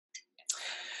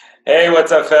Hey,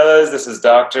 what's up, fellas? This is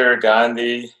Dr.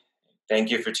 Gandhi.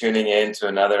 Thank you for tuning in to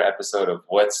another episode of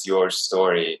What's Your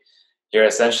Story? Here,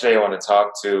 essentially, I want to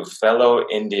talk to fellow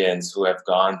Indians who have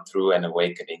gone through an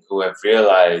awakening, who have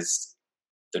realized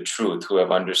the truth, who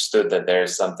have understood that there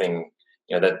is something,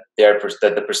 that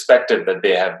the perspective that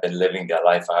they have been living their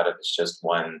life out of is just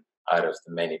one out of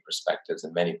the many perspectives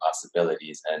and many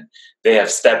possibilities. And they have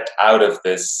stepped out of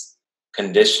this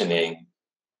conditioning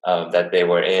that they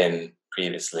were in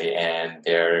previously, and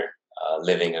they're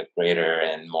living a greater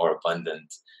and more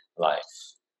abundant life,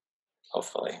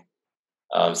 hopefully.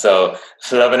 So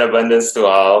love and abundance to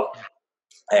all.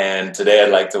 And today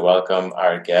I'd like to welcome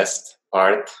our guest,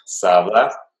 Parth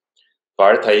Savla.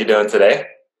 Parth, how you doing today?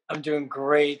 I'm doing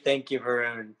great. Thank you,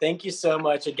 Varun. Thank you so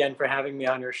much again for having me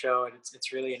on your show. And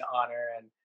it's really an honor.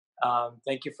 And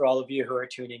thank you for all of you who are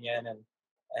tuning in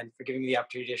and for giving me the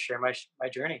opportunity to share my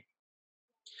journey.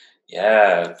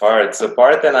 Yeah, Parth. So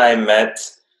Parth and I met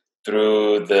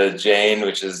through the Jain,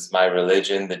 which is my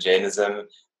religion, the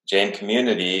Jain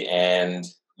community, and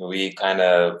we kind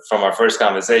of, from our first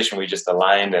conversation, we just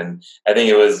aligned, and I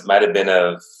think might have been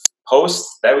a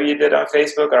post that we did on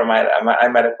Facebook, or I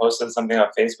might have posted something on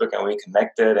Facebook, and we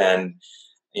connected, and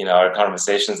our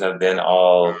conversations have been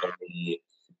all very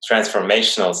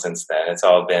transformational since then. It's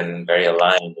all been very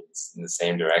aligned in the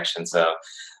same direction. So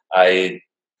I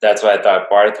that's why I thought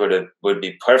Parth would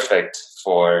be perfect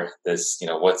for this.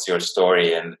 What's your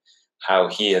story, and how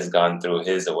he has gone through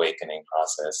his awakening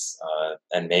process,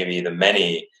 and maybe the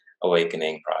many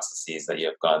awakening processes that you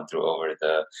have gone through over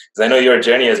the. Because I know your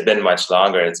journey has been much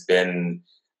longer. It's been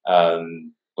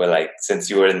like since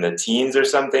you were in the teens or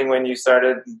something when you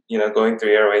started, going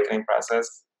through your awakening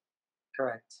process.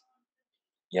 Correct.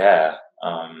 Yeah.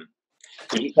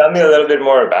 Could you tell me a little bit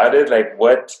more about it? Like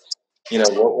what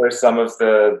were some of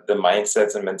the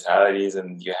mindsets and mentalities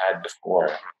and you had before?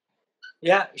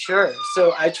 Yeah, sure.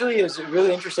 So actually, it was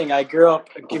really interesting. I grew up,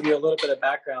 I'll give you a little bit of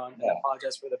background. I Yeah.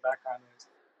 apologize for the background noise.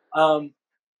 Um,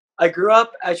 I grew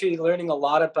up actually learning a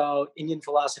lot about Indian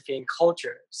philosophy and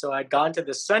culture. So I'd gone to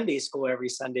the Sunday school every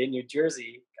Sunday in New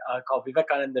Jersey called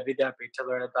Vivekananda Vidyapit to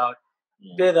learn about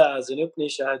Mm. Vedas and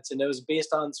Upanishads, and it was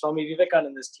based on Swami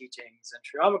Vivekananda's teachings and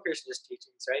Sri Ramakrishna's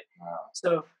teachings, right?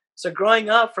 Wow. So growing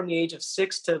up from the age of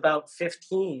 6 to about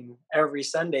 15 every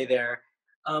Sunday there,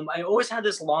 I always had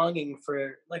this longing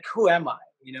for like, who am I?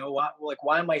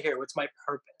 Why am I here? What's my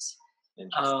purpose?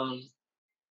 Interesting.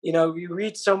 Um, we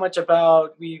read so much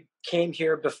about we came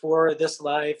here before this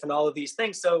life and all of these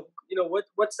things. So,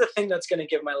 what's the thing that's going to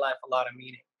give my life a lot of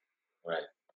meaning? Right.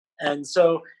 And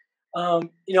so,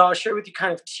 I'll share with you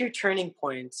kind of two turning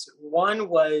points. One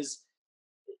was,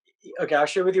 okay, I'll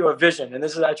share with you a vision, and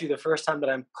this is actually the first time that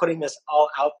I'm putting this all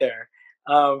out there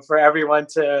for everyone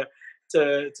to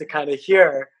kind of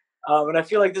hear. And I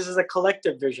feel like this is a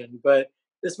collective vision, but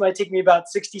this might take me about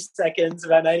 60 seconds,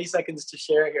 about 90 seconds to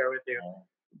share here with you.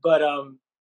 But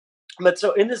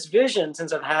so in this vision,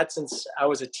 since I've had since I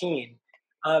was a teen,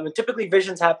 and typically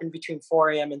visions happen between 4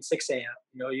 a.m. and 6 a.m.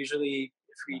 Usually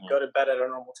if we go to bed at a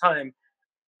normal time,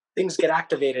 things get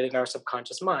activated in our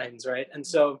subconscious minds, right? And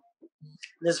so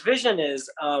this vision is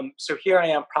so here I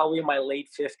am, probably in my late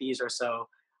 50s or so,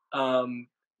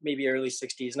 maybe early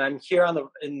 60s, and I'm here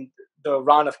in the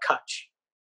Ron of Kutch.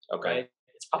 Okay. Right?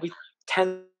 It's probably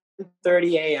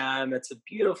 10:30 a.m. It's a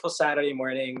beautiful Saturday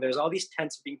morning. There's all these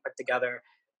tents being put together.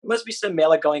 There must be some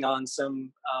mela going on,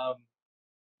 some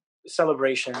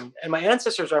celebration. And my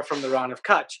ancestors are from the Ron of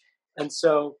Kutch. And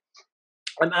so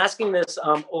I'm asking this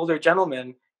older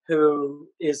gentleman who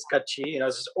is Kutchi,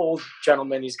 this old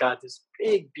gentleman. He's got this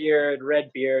big beard, red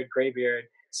beard, gray beard,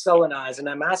 sullen eyes. And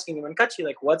I'm asking him in Kutchi,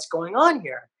 like, what's going on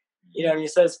here? And he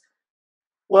says,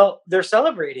 well, they're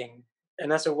celebrating.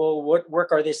 And I said, well, what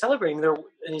work are they celebrating?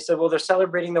 And he said, well, they're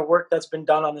celebrating the work that's been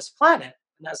done on this planet.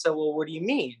 And I said, well, what do you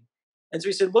mean? And so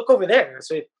he said, look over there.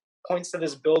 So he points to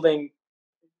this building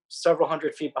several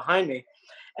hundred feet behind me.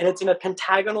 And it's in a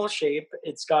pentagonal shape.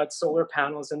 It's got solar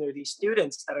panels, and there are these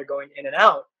students that are going in and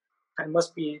out. It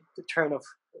must be the turn of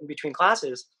in between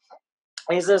classes.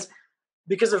 And he says,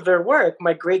 because of their work,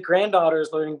 my great granddaughter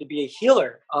is learning to be a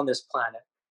healer on this planet.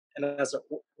 And I said,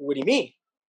 what do you mean?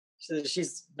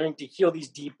 She's learning to heal these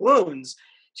deep wounds.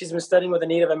 She's been studying with the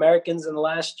Native Americans in the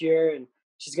last year, and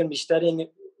she's going to be studying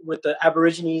with the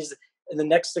Aborigines in the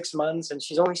next 6 months. And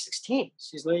she's only 16.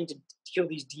 She's learning to heal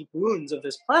these deep wounds of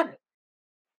this planet.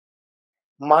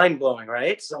 Mind blowing,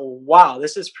 right? So, wow,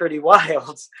 this is pretty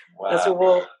wild. Wow. And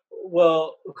so,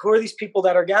 well, who are these people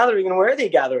that are gathering, and where are they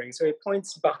gathering? So he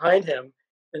points behind him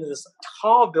into this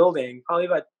tall building, probably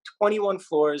about 21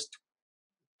 floors.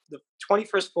 The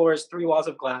 21st floor is 3 walls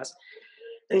of glass.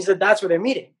 And he said, that's where they're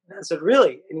meeting. And I said,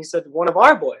 really? And he said, one of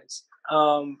our boys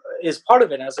is part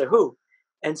of it. And I said, who?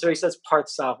 And so he says, Parth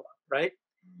Savla, right?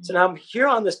 So now I'm here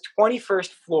on this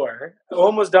 21st floor,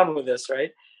 almost done with this,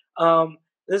 right?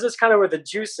 This is kind of where the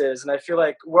juice is. And I feel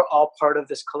like we're all part of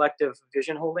this collective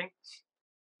vision holding.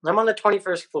 I'm on the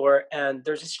 21st floor, and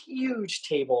there's this huge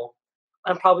table.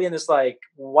 I'm probably in this like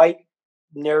white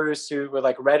narrow suit with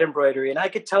like red embroidery. And I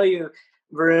could tell you,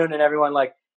 Varun and everyone,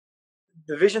 like,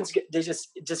 the visions get,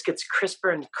 it just gets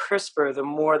crisper and crisper the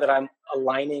more that I'm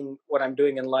aligning what I'm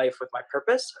doing in life with my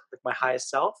purpose, with my highest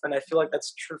self. And I feel like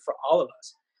that's true for all of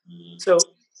us. So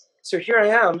so here I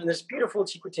am in this beautiful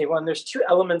teak table, and there's two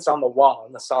elements on the wall,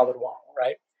 on the solid wall,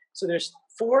 right? So there's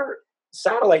four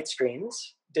satellite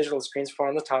screens, digital screens, four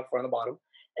on the top, four on the bottom,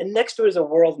 and next to it is a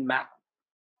world map.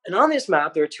 And on this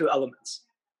map, there are two elements.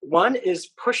 One is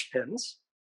push pins,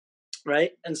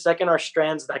 right? And second are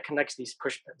strands that connects these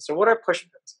push pins. So what are push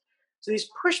pins? So these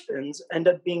push pins end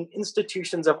up being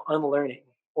institutions of unlearning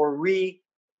or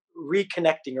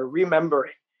reconnecting or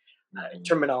remembering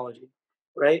terminology,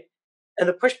 right? And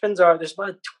the push pins are, there's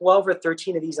about 12 or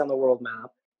 13 of these on the world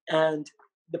map. And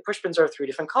the push pins are three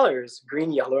different colors,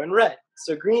 green, yellow, and red.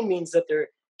 So green means that they're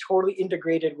totally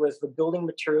integrated with the building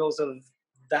materials of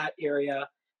that area.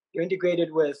 They're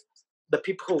integrated with the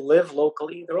people who live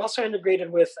locally. They're also integrated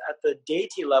with, at the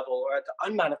deity level or at the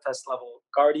unmanifest level,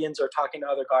 guardians are talking to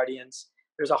other guardians.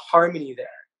 There's a harmony there,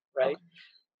 right?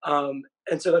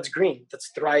 And so that's green,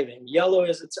 that's thriving. Yellow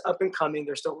is it's up and coming.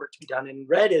 There's still work to be done. And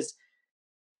red is,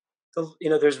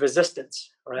 there's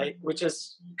resistance, right? Which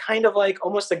is kind of like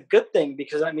almost a good thing,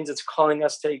 because that means it's calling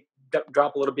us to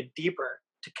drop a little bit deeper,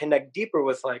 to connect deeper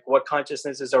with like what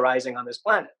consciousness is arising on this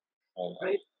planet,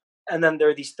 right? And then there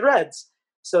are these threads.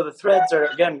 So the threads are,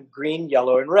 again, green,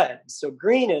 yellow, and red. So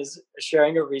green is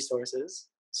sharing of resources.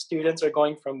 Students are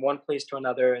going from one place to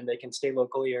another, and they can stay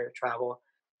locally or travel.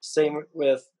 Same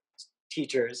with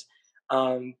teachers.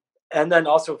 And then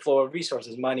also flow of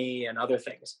resources, money and other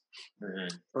things,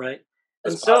 right?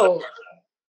 That's And so,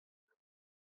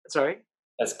 sorry?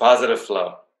 That's positive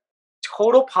flow.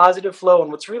 Total positive flow.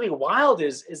 And what's really wild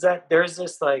is that there's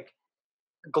this like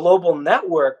global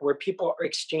network where people are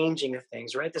exchanging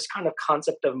things, right? This kind of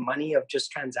concept of money, of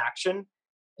just transaction,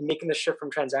 and making the shift from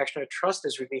transaction to trust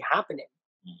is really happening,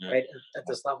 right, at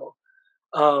this level.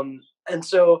 And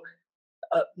so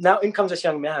now in comes this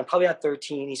young man, probably at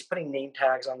 13. He's putting name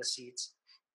tags on the seats.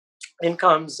 In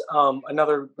comes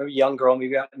another maybe young girl,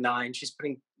 maybe at 9. She's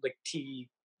putting like tea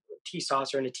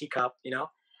saucer in a teacup, And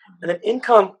then in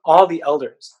come all the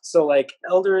elders. So like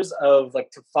elders of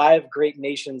like the 5 great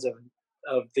nations of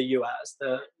the U.S.,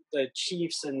 the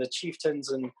chiefs and the chieftains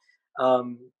and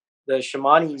the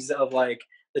shamanis of like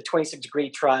the 26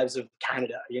 great tribes of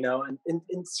Canada,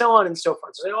 and so on and so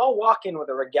forth. So they all walk in with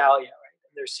a regalia, right?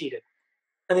 And they're seated.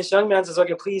 And this young man says,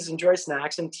 okay, please enjoy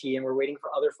snacks and tea. And we're waiting for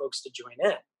other folks to join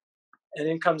in. And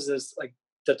in comes this like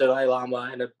the Dalai Lama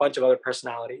and a bunch of other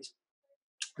personalities.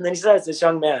 And then he says, this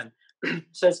young man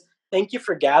says, thank you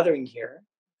for gathering here,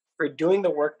 for doing the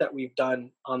work that we've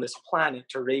done on this planet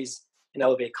to raise and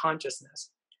elevate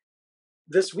consciousness.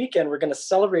 This weekend, we're going to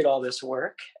celebrate all this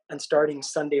work. And starting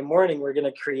Sunday morning, we're going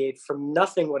to create from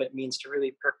nothing what it means to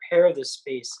really prepare this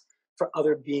space for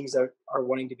other beings that are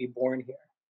wanting to be born here,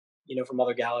 from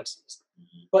other galaxies.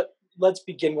 But let's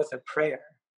begin with a prayer.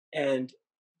 And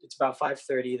it's about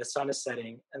 5:30, the sun is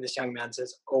setting, and this young man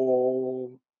says,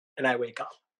 oh, and I wake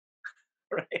up,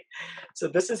 right? So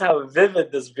this is how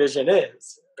vivid this vision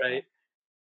is, right?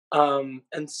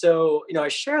 And so, I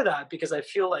share that because I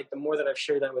feel like the more that I've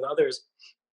shared that with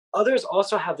others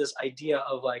also have this idea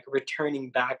of like returning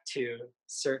back to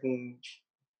certain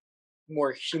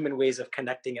more human ways of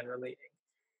connecting and relating,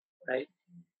 right?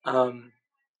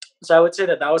 So I would say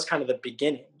that was kind of the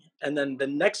beginning. And then the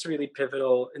next really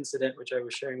pivotal incident, which I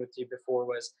was sharing with you before,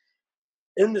 was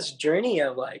in this journey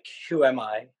of like, who am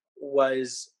I,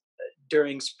 was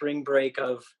during spring break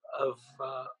of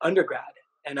undergrad.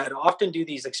 And I'd often do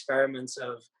these experiments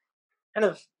of kind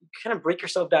of break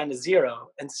yourself down to zero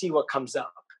and see what comes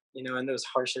up, in those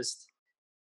harshest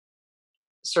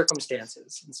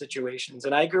circumstances and situations.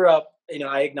 And I grew up,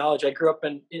 I acknowledge I grew up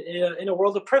in a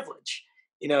world of privilege,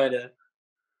 in a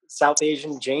South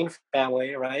Asian Jain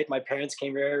family, right? My parents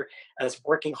came here as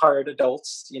working hard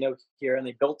adults, here, and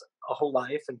they built a whole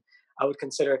life. And I would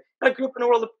consider, I grew up in a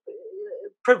world of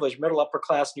privilege, middle upper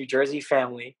class New Jersey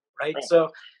family, right? So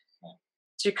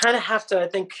you kind of have to, I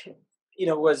think,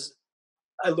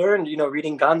 I learned,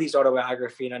 reading Gandhi's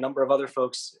autobiography and a number of other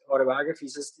folks'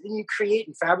 autobiographies, is you create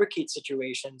and fabricate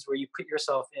situations where you put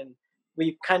yourself in, where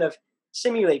you kind of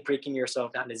simulate breaking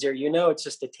yourself down to zero. It's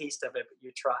just a taste of it, but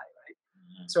you try,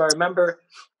 right? So I remember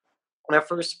on our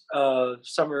first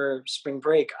summer spring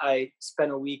break, I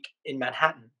spent a week in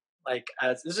Manhattan. Like,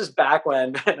 as this is back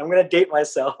when, and I'm gonna date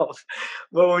myself,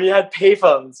 but when you had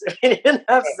payphones, you didn't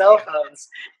have cell phones.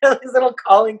 You had these little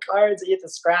calling cards that you had to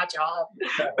scratch off.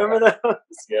 Remember those?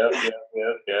 Yep, yep,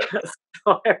 yep, yep.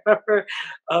 So I remember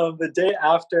the day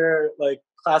after like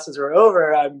classes were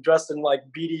over, I'm dressed in like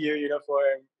BDU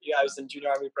uniform. Yeah, I was in junior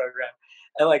army program,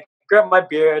 and like grabbed my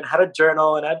beard, had a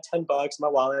journal, and I had $10 in my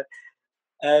wallet,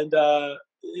 and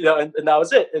and that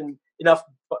was it, and enough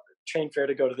train fare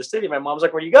to go to the city. My mom's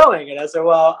like, "Where are you going?" And I said,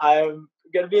 "Well, I'm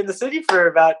gonna be in the city for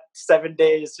about 7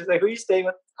 days." She's like, "Who are you staying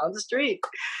with on the street?"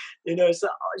 So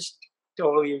she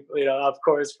totally, of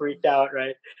course, freaked out,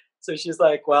 right? So she's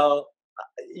like, "Well,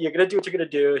 you're gonna do what you're gonna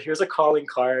do. Here's a calling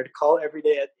card. Call every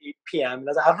day at 8 p.m." And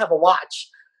I was like, "I don't have a watch."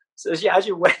 So she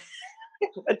actually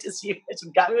went to see.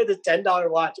 She got me the $10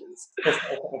 watches,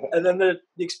 and then the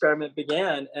experiment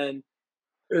began, and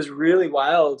it was really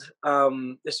wild.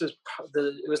 This was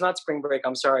it was not spring break.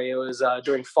 I'm sorry. It was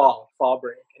during fall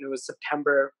break, and it was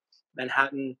September,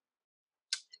 Manhattan.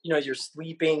 You're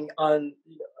sleeping on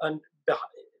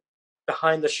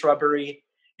behind the shrubbery,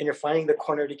 and you're finding the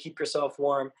corner to keep yourself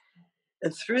warm.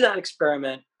 And through that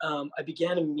experiment, I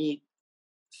began to meet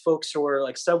folks who were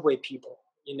like subway people.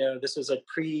 This was like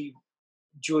pre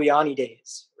Giuliani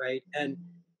days, right? And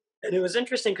it was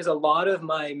interesting because a lot of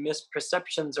my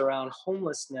misperceptions around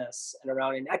homelessness and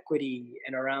around inequity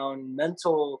and around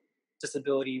mental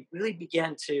disability really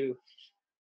began to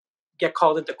get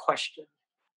called into question,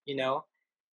 you know?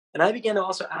 And I began to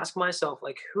also ask myself,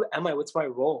 like, who am I? What's my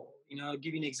role? I'll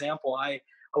give you an example. I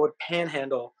would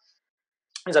panhandle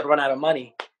because I'd run out of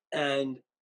money. And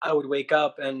I would wake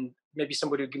up and maybe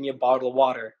somebody would give me a bottle of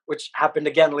water, which happened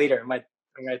again later in my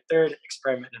third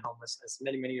experiment in homelessness,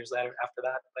 many, many years later after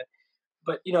that.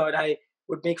 But and I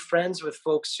would make friends with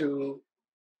folks who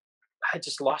had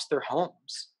just lost their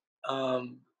homes.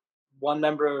 Um, One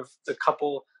member of the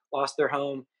couple lost their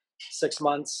home 6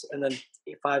 months, and then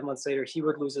 5 months later, he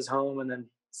would lose his home, and then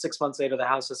 6 months later, the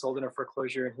house is sold in a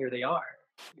foreclosure, and here they are,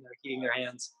 heating their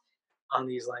hands on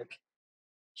these like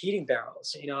heating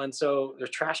barrels, and so they're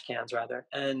trash cans rather,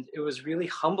 and it was really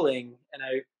humbling. And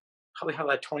I probably have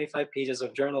like 25 pages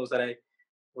of journals that I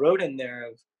wrote in there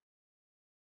of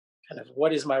kind of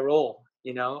what is my role,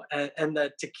 and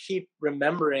that to keep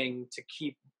remembering, to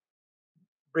keep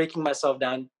breaking myself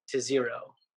down to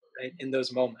zero, right, in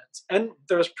those moments. And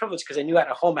there was privilege because I knew at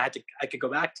a home I could go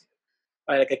back to,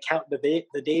 right? Like I count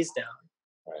the days down.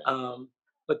 Right.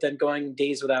 But then going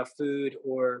days without food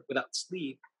or without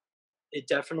sleep, it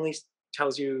definitely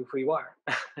tells you who you are.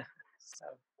 So,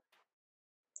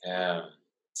 Yeah.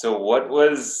 So what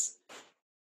was,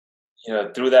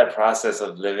 through that process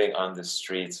of living on the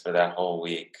streets for that whole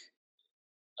week,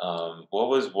 what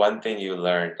was one thing you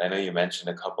learned? I know you mentioned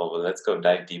a couple, but let's go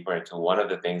dive deeper into one of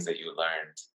the things that you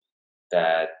learned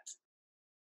that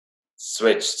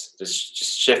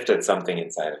just shifted something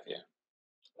inside of you.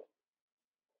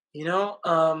 you know,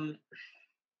 um,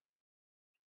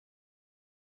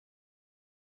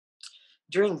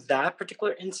 during that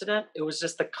particular incident, it was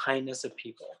just the kindness of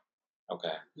people.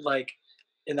 Okay. Like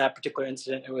in that particular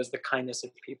incident, it was the kindness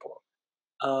of people.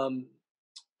 Um,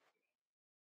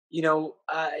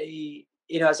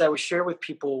 as I would share with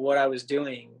people what I was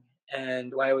doing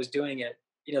and why I was doing it,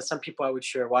 some people I would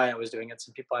share why I was doing it,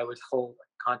 some people I would hold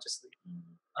consciously.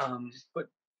 But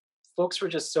folks were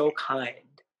just so kind,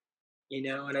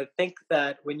 and I think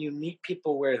that when you meet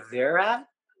people where they're at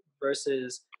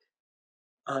versus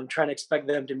trying to expect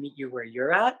them to meet you where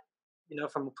you're at,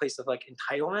 from a place of like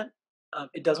entitlement,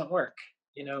 it doesn't work.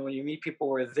 When you meet people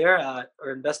where they're at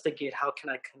or investigate how can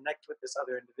I connect with this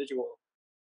other individual,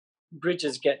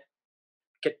 bridges get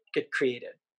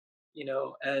created,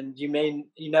 and you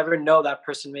never know, that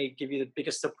person may give you the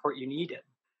biggest support you need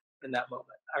in that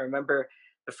moment. I remember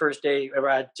the first day where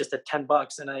I had just a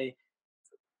 $10 and I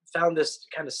found this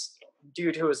kind of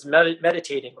dude who was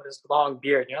meditating with his long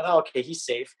beard. I thought, okay, he's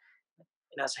safe.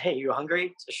 And I said, "Hey, you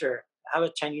hungry?" So sure. Have a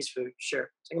Chinese food.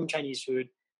 Sure. So I give him Chinese food.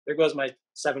 There goes my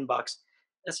 $7.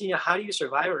 I said, how do you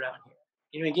survive around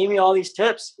here? He gave me all these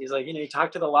tips. He's like, you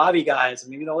talk to the lobby guys,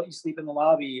 and maybe they'll let you sleep in the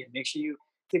lobby, and make sure you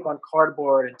sleep on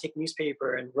cardboard and take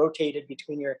newspaper and rotate it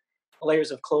between your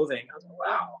layers of clothing. I was like,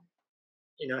 wow.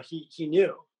 He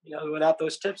knew. Without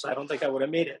those tips, I don't think I would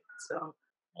have made it. So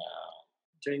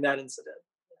during that incident.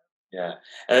 Yeah,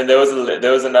 and there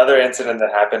was another incident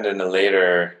that happened in a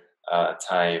later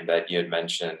time that you had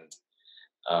mentioned,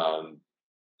 um,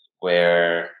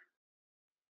 where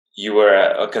you were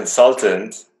a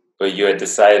consultant, but you had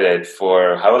decided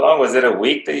for how long was it? A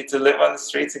week that you to live on the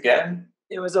streets again?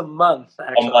 It was a month, A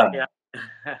actually. month.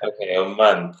 Yeah. Okay, a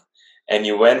month. And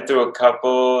you went through a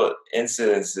couple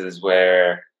incidences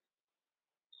where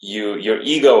your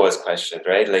ego was questioned,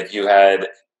 right? Like you had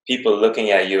people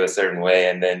looking at you a certain way,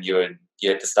 and then you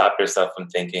had to stop yourself from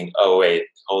thinking, "Oh wait,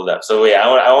 hold up." So wait,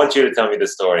 I want you to tell me the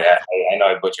story. I know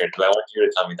I butchered, but I want you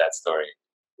to tell me that story.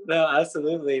 No,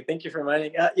 absolutely. Thank you for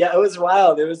reminding. Yeah, it was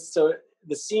wild. It was so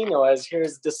the scene was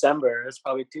here's December. It's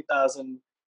probably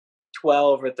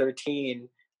 2012 or 13.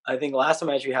 I think last time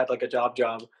I actually had like a job,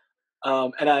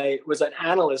 and I was an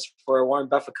analyst for a Warren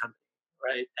Buffett company,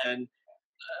 right? And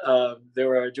they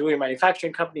were a jewelry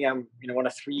manufacturing company. I'm, one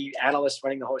of three analysts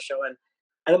running the whole show,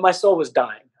 and my soul was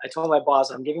dying. I told my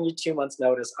boss, "I'm giving you 2 months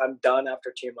notice. I'm done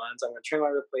after 2 months. I'm going to train my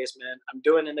replacement. I'm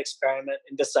doing an experiment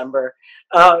in December.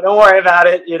 Don't worry about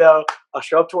it. I'll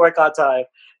show up to work on time,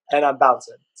 and I'm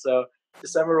bouncing." So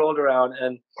December rolled around,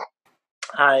 and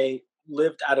I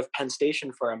lived out of Penn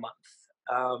Station for a month,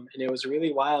 and it was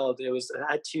really wild.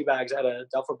 I had two bags. I had a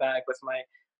duffel bag with my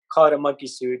call it a monkey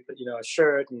suit, but a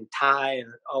shirt and tie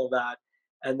and all of that,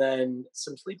 and then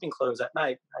some sleeping clothes at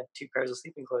night. I had two pairs of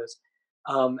sleeping clothes,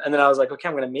 and then I was like, okay,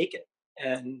 I'm gonna make it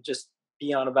and just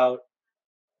be on about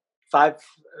five.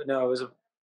 No, it was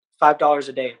 $5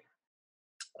 a day,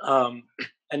 um,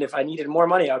 and if I needed more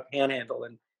money, I would panhandle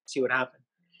and see what happened.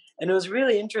 And it was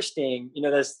really interesting.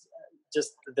 This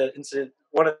just the incident,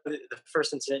 one of the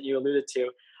first incident you alluded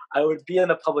to. I would be in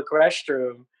a public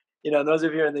restroom. Those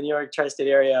of you in the New York tri-state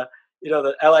area,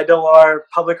 the LIRR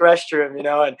public restroom.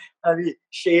 And I'd be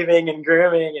shaving and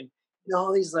grooming, and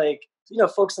all these like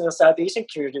folks in the South Asian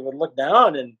community would look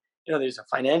down, and there's a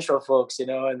financial folks, and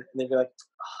they'd be like,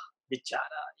 oh, bichara.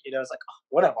 It's like, oh,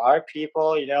 one of our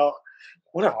people.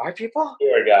 One of our people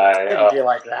Poor guy. couldn't be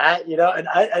like that.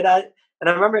 And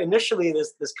I remember initially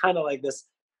this kind of like this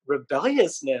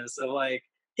rebelliousness of like,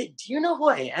 hey, do you know who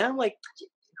I am? Like,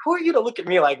 who are you to look at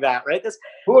me like that, right?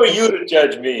 Who are This you to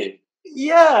judge me?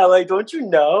 Yeah, like, don't you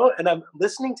know? And I'm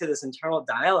listening to this internal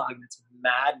dialogue, and it's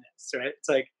madness, right? It's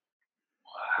like,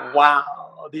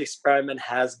 wow, the experiment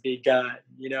has begun,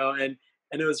 and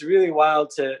it was really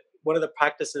wild to one of the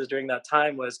practices during that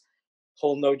time was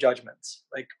hold no judgments,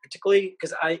 like particularly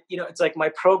because it's like my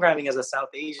programming as a South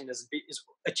Asian is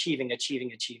achieving,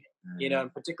 Mm.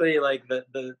 and particularly like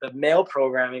the male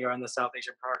programming around the South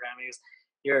Asian programming is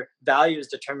your value is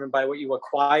determined by what you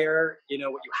acquire, what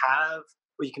you have,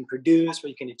 what you can produce, what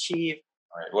you can achieve,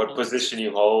 All right. What position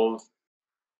you hold?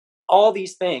 all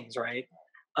these things, right?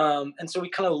 And so we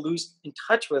kind of lose in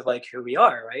touch with like who we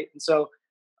are, right? And so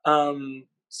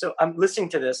I'm listening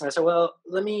to this, and I said, well,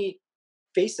 let me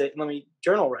face it, and let me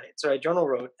journal write. So I journal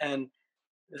wrote, and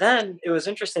then it was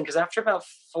interesting because after about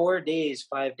 4 days,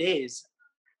 5 days,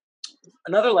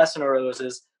 another lesson arose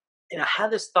is, I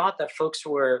had this thought that folks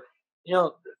were, you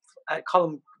know, I call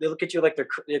them, they look at you like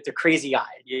they're crazy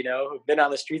eyed, who've been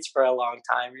on the streets for a long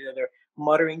time. They're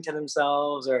muttering to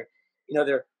themselves, or,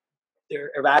 they're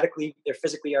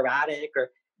physically erratic,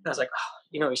 or I was like, oh,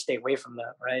 you stay away from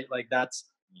them, right? Like they're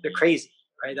Mhm. crazy,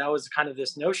 right? That was kind of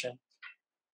this notion.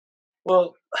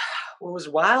 Well, what was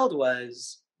wild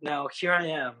was now here I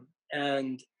am,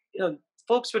 and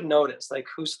folks would notice like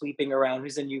who's sleeping around,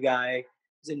 who's a new guy,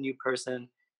 who's a new person,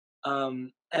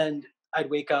 and I'd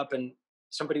wake up and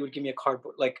somebody would give me a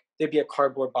cardboard, like there'd be a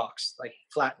cardboard box like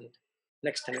flattened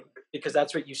next to me because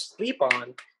that's what you sleep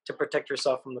on to protect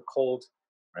yourself from the cold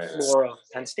Right. floor of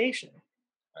Penn Station.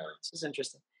 Right. This is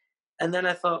interesting. And then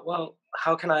I thought, well,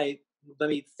 how can I let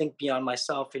me think beyond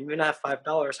myself? And when I have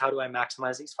 $5, how do I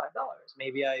maximize these $5?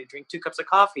 Maybe I drink 2 cups of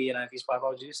coffee and I have these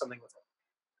 $5 to do something with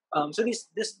it. So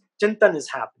this chintan is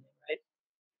happening, right?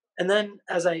 And then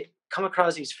as I come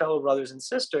across these fellow brothers and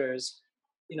sisters,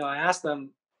 I ask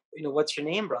them, what's your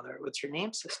name, brother? What's your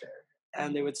name, sister?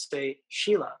 And they Mhm. would say,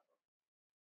 Sheila,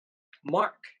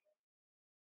 Mark.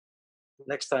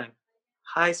 Next time,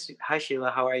 hi, hi, Sheila,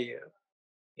 how are you?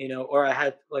 Or I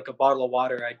had like a bottle of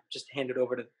water, I just handed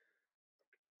over to,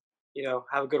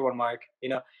 have a good one, Mark,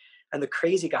 and the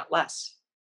crazy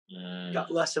Mm.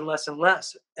 got less and less and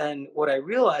less. And what I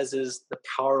realized is the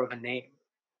power of a name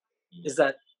is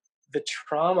that the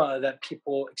trauma that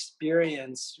people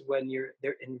experience when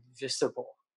they're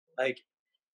invisible. Like,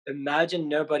 imagine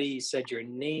nobody said your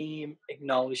name,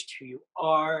 acknowledged who you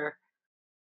are,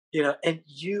 and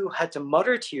you had to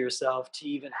mutter to yourself to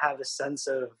even have a sense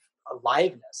of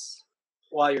aliveness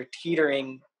while you're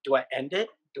teetering. Do I end it?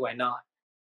 Do I not?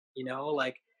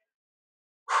 Like,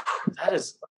 that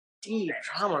is deep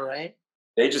trauma, right?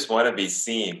 They just want to be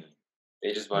seen.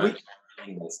 They just want to We be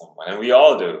seen by someone, and we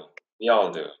all do. We all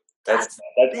do. That's That's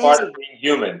that's part of big. being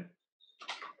human.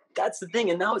 that's the thing,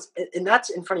 and that's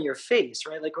in front of your face,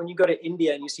 right? Like when you go to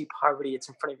India and you see poverty, it's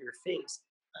in front of your face.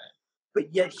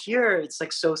 But yet here, it's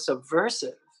like so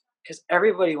subversive because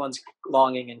everybody wants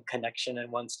longing and connection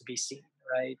and wants to be seen,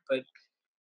 right? But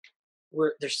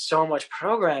there's so much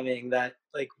programming that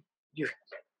like you,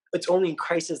 it's only in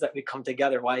crisis that we come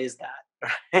together. Why is that,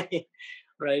 right?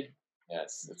 Right?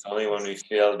 Yes, it's only when we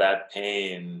feel that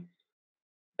pain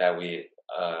that we,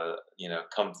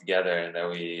 come together and that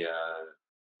we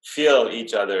feel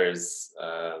each other's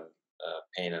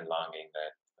pain and longing.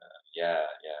 That, yeah,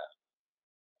 yeah.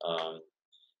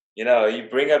 You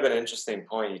bring up an interesting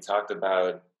point. You talked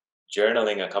about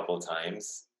journaling a couple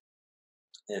times,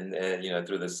 and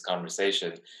through this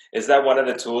conversation. Is that one of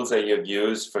the tools that you've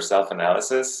used for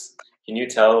self-analysis? Can you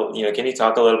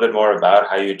talk a little bit more about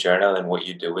how you journal and what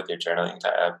you do with your journaling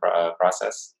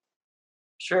process?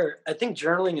 Sure. I think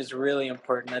journaling is really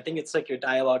important. I think it's like your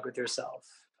dialogue with yourself.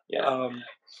 Yeah. Um,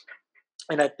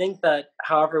 and I think that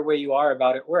however way you are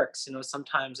about it works.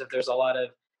 Sometimes if there's a lot of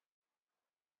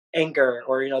anger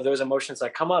or those emotions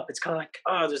that come up, it's kind of like,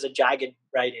 oh, there's a jagged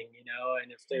writing,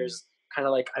 and if Mm. there's kind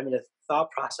of like I'm in a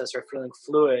thought process or feeling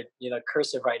fluid,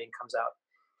 cursive writing comes out.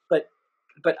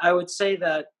 But I would say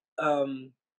that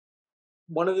um,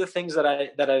 one of the things that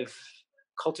I've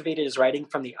cultivated is writing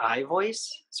from the I voice.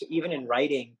 So even in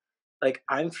writing, like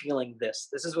I'm feeling this.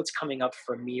 This is what's coming up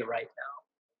for me right now.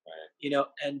 Right.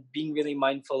 And being really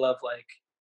mindful of like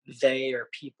they or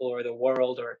people or the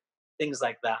world or things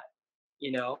like that.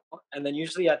 You know, and then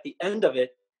usually at the end of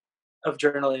it of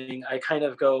journaling, I kind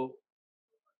of go,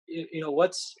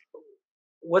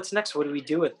 what's next? What do we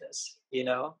do with this?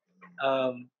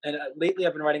 And lately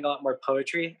I've been writing a lot more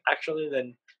poetry actually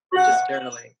than just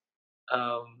journaling.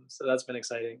 So that's been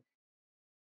exciting.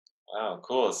 Wow,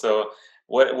 cool. So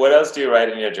what else do you write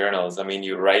in your journals? I mean,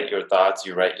 you write your thoughts,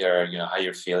 you write your, how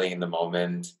you're feeling in the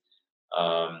moment.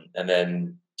 And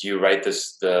then do you write the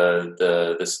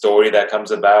story that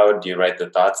comes about? Do you write the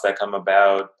thoughts that come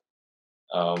about?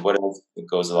 What else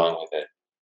goes along with it?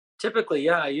 Typically,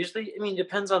 yeah. Usually, I mean,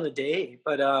 depends on the day,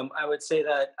 but I would say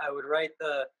that I would write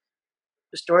the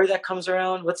story that comes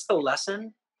around. What's the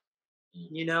lesson?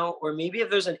 Mm. Or maybe if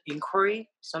there's an inquiry.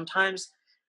 Sometimes,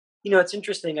 it's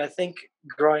interesting. I think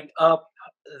growing up,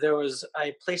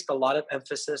 I placed a lot of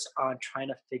emphasis on trying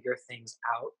to figure things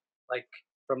out, like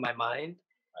from my mind.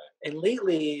 And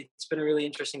lately, it's been a really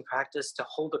interesting practice to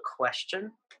hold a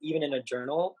question, even in a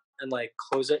journal, and like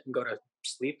close it and go to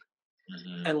sleep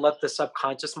Hmm. and let the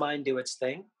subconscious mind do its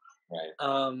thing. Right.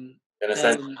 Um, In a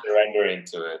sense, and surrendering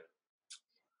to it.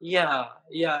 yeah,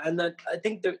 yeah. And then I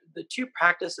think the two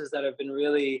practices that have been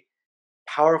really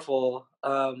powerful,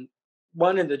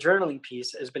 one in the journaling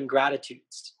piece has been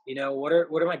gratitudes.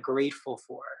 What am I grateful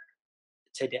for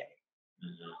today?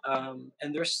 Hmm.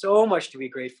 And there's so much to be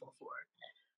grateful for.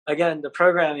 Again, the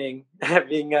programming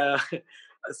being a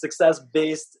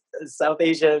success-based South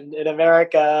Asian in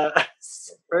America,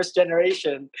 first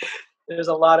generation, there's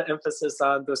a lot of emphasis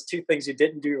on those two things you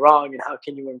didn't do wrong and how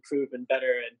can you improve and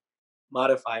better and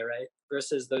modify, right?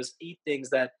 Versus those eight things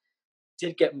that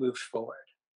did get moved forward,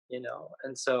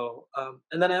 And so,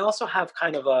 and then I also have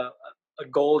kind of a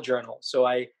goal journal. So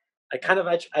I kind of,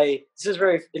 this is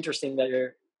very interesting that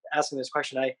you're asking this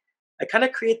question. I kind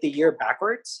of create the year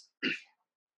backwards.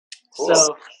 Cool. So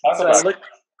Talk so I about look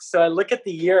so I look at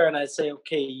the year and I say,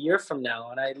 okay, a year from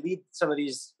now, and I lead some of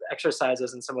these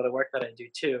exercises and some of the work that I do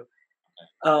too,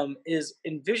 is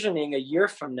envisioning a year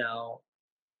from now,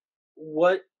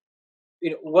 what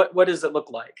what does it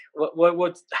look like? What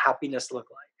would happiness look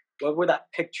like? What would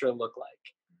that picture look like?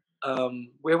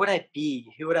 Where would I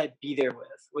be? Who would I be there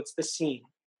with? What's the scene?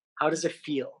 How does it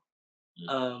feel? it.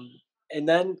 Um, and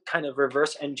then kind of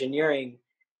reverse engineering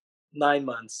 9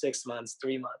 months, 6 months,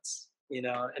 3 months,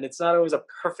 and it's not always a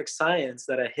perfect science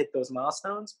that I hit those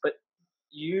milestones, but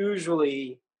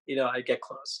usually, I get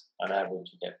close. On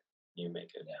average, you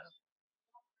make it.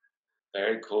 Yeah.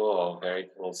 Very cool. Very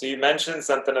cool. So you mentioned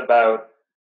something about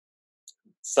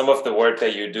some of the work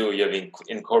that you do. You've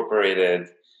incorporated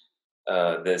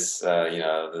this,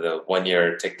 the 1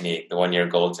 year technique, the 1 year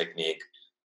goal technique.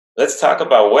 Let's talk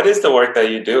about what is the work that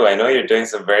you do. I know you're doing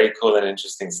some very cool and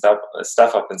interesting stuff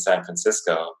up in San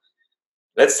Francisco.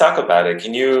 Let's talk about it.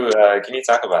 Can you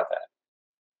talk about that?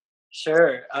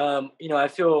 Sure. I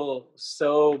feel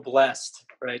so blessed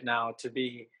right now to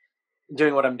be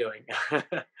doing what I'm doing.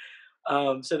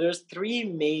 So there's three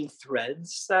main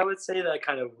threads I would say that I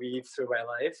kind of weave through my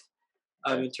life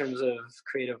Okay. in terms of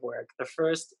creative work. The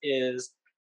first is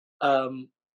um,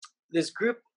 this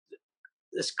group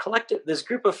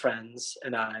of friends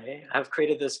and I have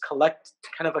created this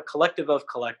kind of a collective of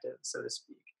collectives, so to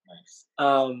speak. Nice.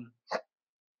 Um,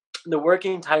 the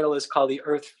working title is called the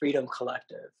Earth Freedom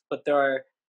Collective, but there are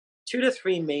two to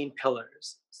three main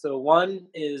pillars. So one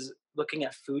is looking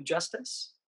at food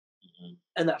justice, Mhm,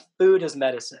 and that food is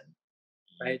medicine,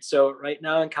 mhm. right? So right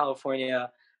now in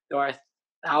California, there are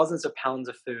thousands of pounds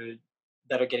of food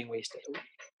that are getting wasted a week.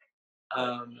 Right,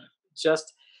 Um,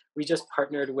 just we just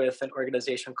partnered with an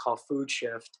organization called Food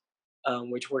Shift,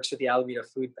 which works with the Alameda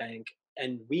Food Bank,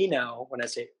 and we now, when I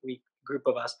say we, group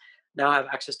of us, now have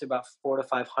access to about 400 to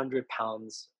 500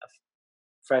 pounds of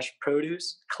fresh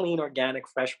produce, clean, organic,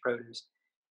 fresh produce,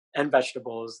 and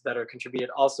vegetables that are contributed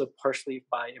also partially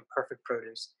by imperfect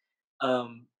produce,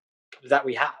 um, that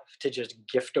we have to just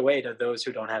gift away to those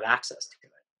who don't have access to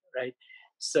it, right?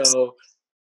 So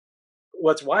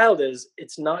what's wild is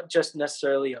it's not just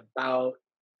necessarily about,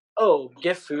 oh,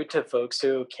 give food to folks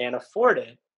who can't afford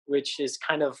it, which is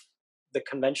kind of the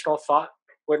conventional thought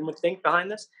one would think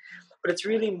behind this, but it's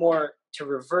really more to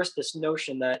reverse this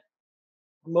notion that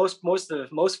most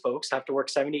folks have to work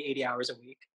 70, 80 hours a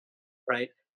week, right,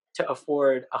 to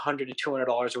afford $100 to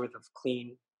 $200 worth of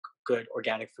clean, good,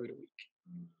 organic food a week.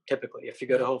 mm, Typically, if you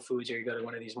go to Whole Foods or you go to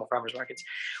one of these small farmers markets,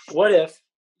 what if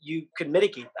you could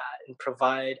mitigate that and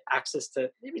provide access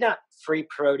to maybe not free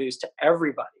produce to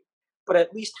everybody, but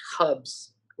at least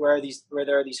hubs where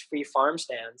there are these free farm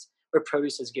stands where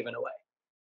produce is given away,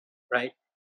 right?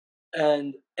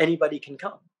 And anybody can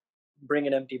come, bring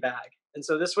an empty bag. And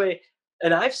so this way,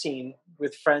 and I've seen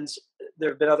with friends, there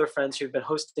have been other friends who've been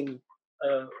hosting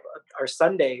uh, our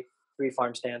Sunday free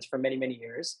farm stands for many, many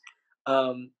years.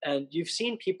 And you've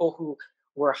seen people who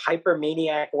were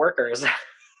hypermaniac workers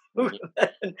who mhm.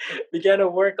 then began to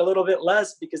work a little bit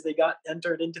less because they got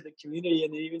entered into the community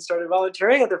and they even started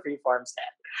volunteering at the free farm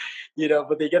stand,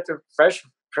 but they get their fresh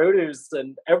produce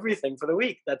and everything for the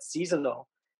week that's seasonal.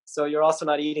 So you're also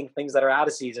not eating things that are out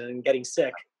of season and getting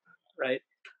sick, right?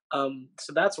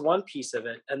 So that's one piece of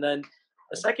it. And then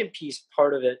the second piece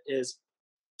part of it is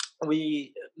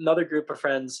another group of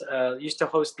friends used to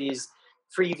host these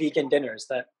free vegan dinners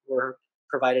that were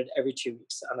provided every 2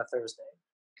 weeks on a Thursday.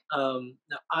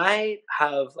 Now I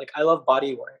love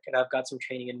body work and I've got some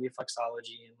training in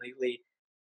reflexology, and lately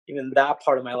even that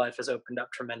part of my life has opened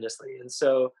up tremendously. And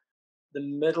so the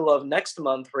middle of next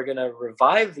month, we're going to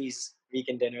revive these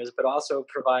vegan dinners, but also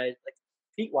provide like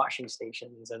feet washing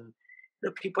stations and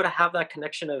people to have that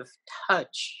connection of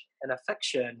touch and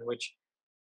affection, which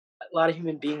a lot of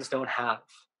human beings don't have,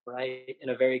 right? In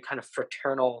a very kind of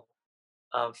fraternal,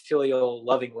 filial,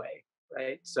 loving way,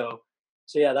 right? So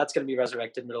yeah, that's going to be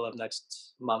resurrected middle of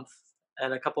next month,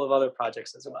 and a couple of other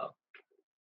projects as well.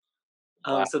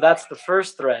 Wow. So that's the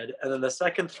first thread, and then the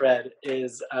second thread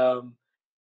is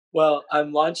well,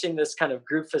 I'm launching this kind of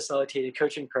group facilitated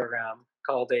coaching program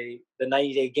called the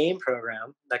 90-day game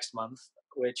program next month,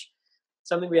 which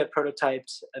something we had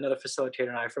prototyped, another facilitator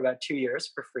and I, for about 2 years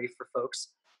for free for folks.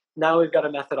 Now we've got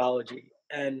a methodology,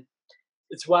 and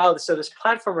it's wild. So this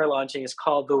platform we're launching is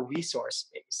called the Resource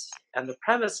Space, and the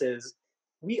premise is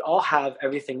we all have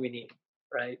everything we need,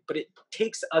 right? But it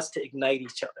takes us to ignite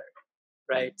each other,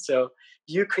 right? So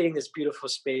you creating this beautiful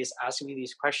space, asking me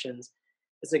these questions,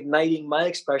 is igniting my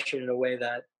expression in a way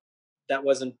that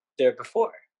wasn't there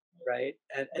before, right?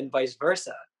 And vice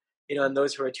versa, and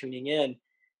those who are tuning in,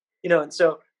 and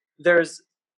so there's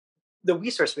the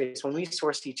resource space. When we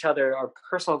source each other, our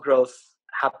personal growth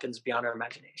happens beyond our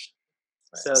imagination.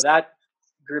 So Nice. that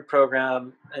group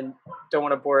program, and don't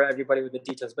want to bore everybody with the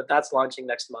details, but that's launching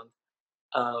next month.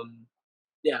 Um,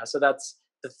 yeah, so that's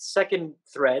the second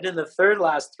thread, and the third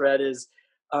last thread is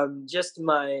just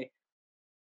my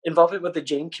involvement with the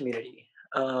Jain community.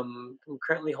 I'm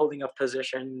currently holding a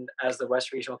position as the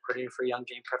West Regional Coordinator for Young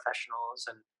Jain Professionals,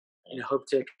 and hope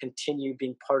to continue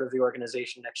being part of the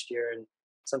organization next year in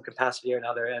some capacity or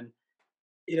another. And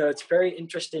it's very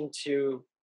interesting to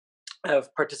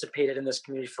have participated in this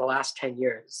community for the last 10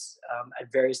 years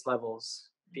at various levels,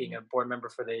 being Mhm. a board member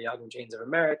for the Young Jains of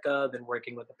America, then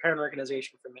working with the parent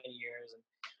organization for many years,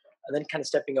 and then kind of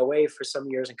stepping away for some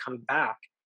years and coming back.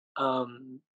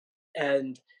 Um,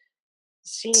 and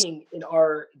seeing in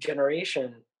our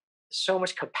generation so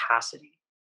much capacity,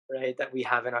 right, that we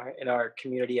have in our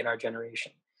community, in our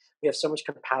generation. We have so much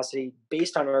capacity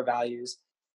based on our values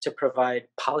to provide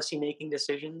policy making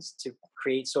decisions, to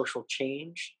create social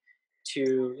change.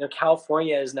 To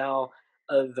California is now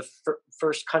the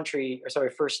first country, or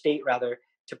sorry, first state rather,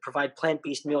 to provide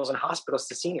plant-based meals in hospitals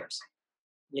to seniors.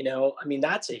 I mean,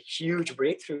 that's a huge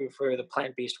breakthrough for the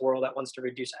plant-based world that wants to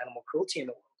reduce animal cruelty in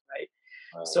the world, right?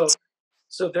 Right.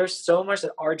 So there's so much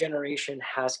that our generation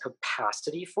has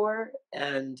capacity for,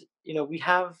 and we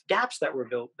have gaps that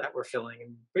we're filling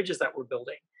and bridges that we're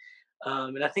building.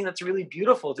 And I think that's really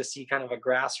beautiful to see kind of a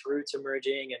grassroots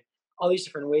emerging and all these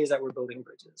different ways that we're building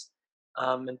bridges,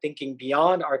 and thinking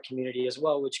beyond our community as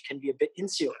well, which can be a bit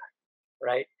insular,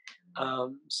 right?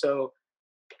 So,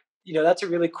 that's a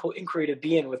really cool inquiry to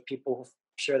be in with people who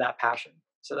share that passion.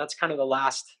 So that's kind of the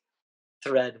last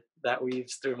thread that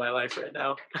weaves through my life right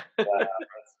now. Wow,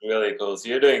 that's really cool. So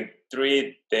you're doing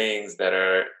three things that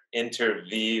are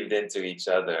interweaved into each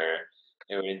other,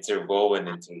 interwoven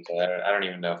into each other. I don't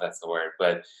even know if that's the word,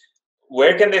 but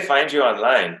where can they find you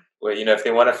online? Well, if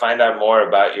they want to find out more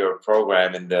about your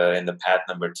program in the path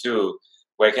number two,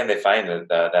 where can they find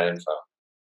that info?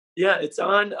 Yeah, it's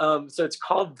on. So it's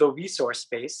called the Resource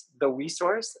Space, the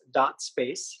Resource dot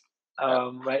space.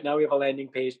 Yeah. Right now we have a landing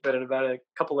page, but in about a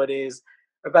couple of days,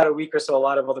 about a week or so, a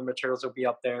lot of other materials will be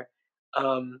up there.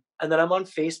 And then I'm on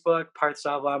Facebook, Parth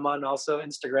Savla. I'm on also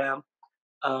Instagram.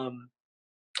 Um,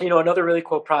 Another really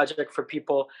cool project for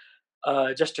people,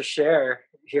 just to share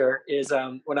here, is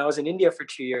when I was in India for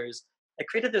 2 years, I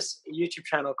created this YouTube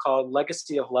channel called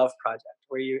Legacy of Love Project,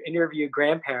 where you interview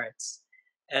grandparents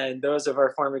and those of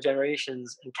our former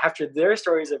generations and capture their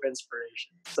stories of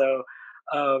inspiration. So,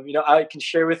 I can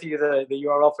share with you the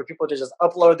URL for people to just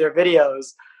upload their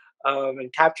videos,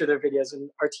 and capture their videos, and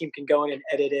our team can go in and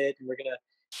edit it, and we're gonna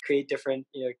create different,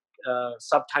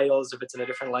 subtitles if it's in a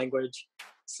different language.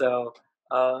 So,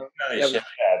 Really yeah, share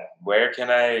that. Where can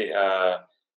I?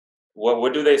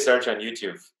 What do they search on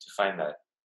YouTube to find that?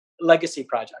 Legacy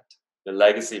Project. The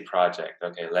Legacy Project.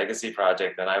 Okay, Legacy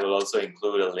Project. And I will also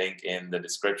include a link in the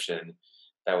description.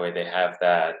 That way they have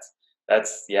that.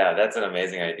 That's an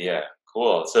amazing idea.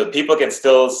 Cool. So people can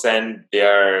still send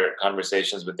their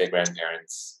conversations with their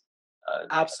grandparents.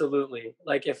 Absolutely.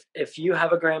 Like if you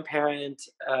have a grandparent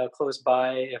close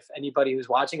by, if anybody who's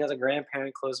watching has a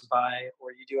grandparent close by,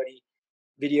 or you do any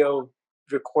video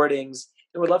recordings,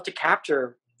 they would love to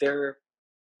capture their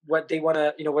what they want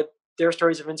to, what their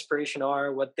stories of inspiration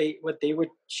are, what they would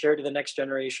share to the next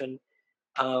generation,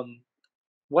 um,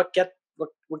 what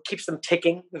keeps them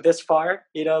ticking this far,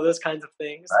 those kinds of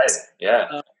things, Right. Yeah.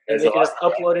 and There's a they can lot. just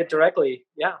upload it directly.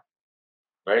 Yeah,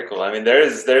 Very cool. I mean,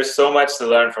 there's so much to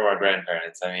learn from our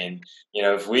grandparents. I mean,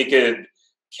 if we could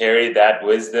carry that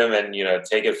wisdom and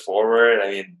take it forward, I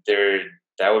mean,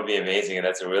 that would be amazing, and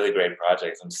that's a really great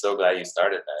project. I'm so glad you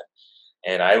started that,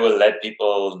 and I will let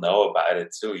people know about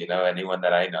it too. Anyone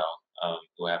that I know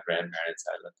who have grandparents,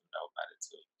 I let them know about it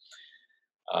too.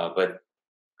 But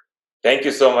thank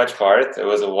you so much, Parth. It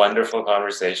was a wonderful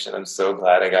conversation. I'm so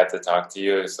glad I got to talk to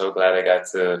you. I'm so glad I got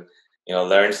to,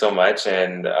 learn so much,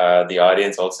 and the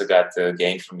audience also got to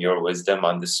gain from your wisdom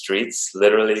on the streets,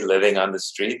 literally living on the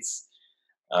streets,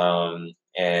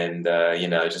 and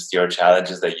just your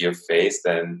challenges that you've faced,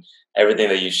 and everything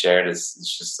that you shared is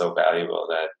just so valuable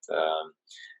that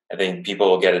I think people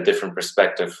will get a different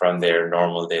perspective from their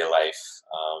normal day life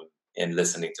in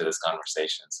listening to this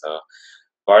conversation. So,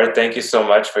 Bart, thank you so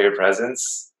much for your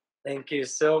presence. thank you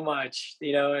so much.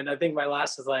 And I think my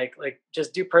last is like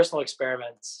just do personal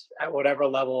experiments at whatever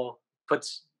level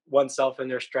puts oneself in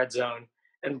their stress zone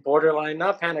and borderline,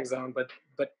 not panic zone, but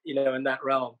in that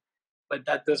realm. But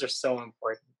that those are so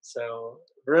important. So,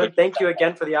 Varun, thank you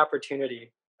again for the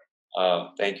opportunity.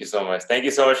 Thank you so much. Thank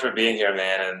you so much for being here,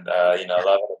 man. And love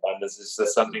and abundance is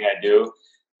just something I do.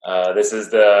 This is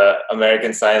the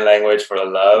American Sign Language for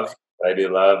love. I do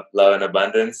love, and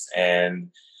abundance. And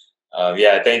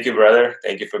thank you, brother.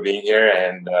 Thank you for being here,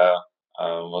 and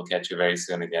we'll catch you very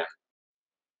soon again.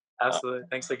 Absolutely.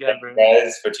 Thanks Thank again, Varun. you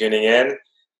guys for tuning in.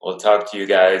 We'll talk to you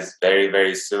guys very,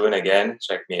 very soon. Again,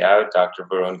 check me out,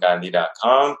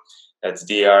 drvarungandhi.com. That's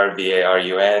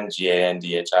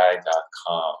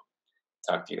drvarungandhi.com.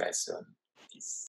 Talk to you guys soon. Peace.